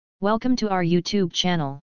Welcome to our YouTube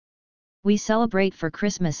channel. We celebrate for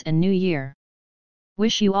Christmas and New Year.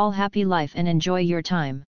 Wish you all happy life and enjoy your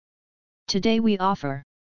time. Today we offer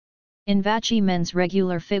INVACHI Men's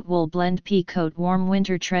Regular Fit Wool Blend Pea Coat Warm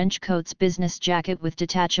Winter Trench Coats Business Jacket with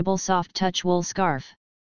Detachable Soft Touch Wool Scarf.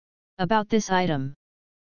 About this item.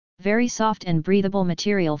 Very soft and breathable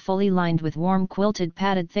material fully lined with warm quilted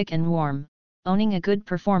padded thick and warm, owning a good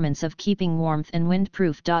performance of keeping warmth and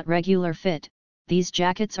windproof. Regular fit. These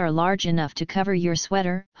jackets are large enough to cover your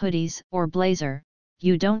sweater, hoodies, or blazer.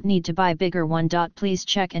 You don't need to buy bigger one. Please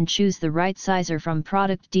check and choose the right sizer from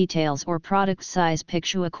product details or product size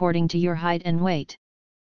picture according to your height and weight.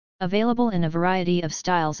 Available in a variety of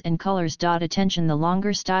styles and colors. Attention, the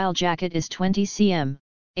longer style jacket is 20 cm,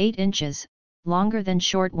 8 inches, longer than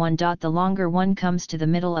short one. The longer one comes to the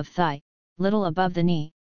middle of thigh, little above the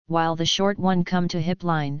knee, while the short one come to hip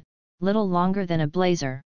line, little longer than a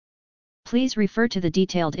blazer. Please refer to the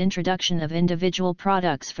detailed introduction of individual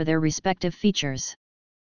products for their respective features.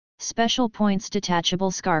 Special points: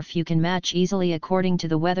 detachable scarf, you can match easily according to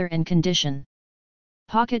the weather and condition.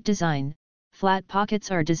 Pocket design: flat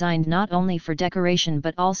pockets are designed not only for decoration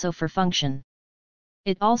but also for function.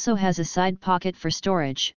 It also has a side pocket for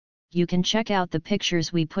storage. You can check out the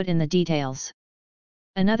pictures we put in the details.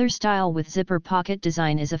 Another style with zipper pocket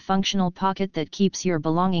design is a functional pocket that keeps your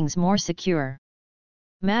belongings more secure.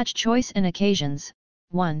 Match choice and occasions: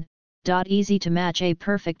 1. Easy to match, a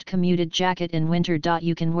perfect commuted jacket in winter.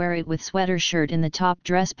 You can wear it with sweater shirt in the top,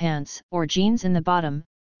 dress pants, or jeans in the bottom.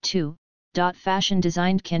 2. Fashion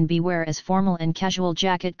designed, can be wear as formal and casual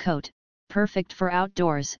jacket coat, perfect for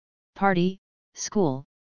outdoors, party, school,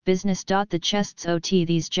 business. The chests OT,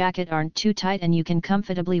 these jacket aren't too tight and you can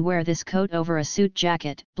comfortably wear this coat over a suit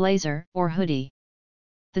jacket, blazer, or hoodie.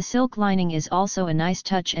 The silk lining is also a nice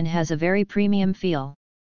touch and has a very premium feel.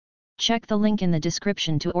 Check the link in the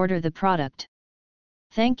description to order the product.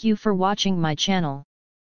 Thank you for watching my channel.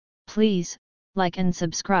 Please like and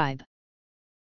subscribe.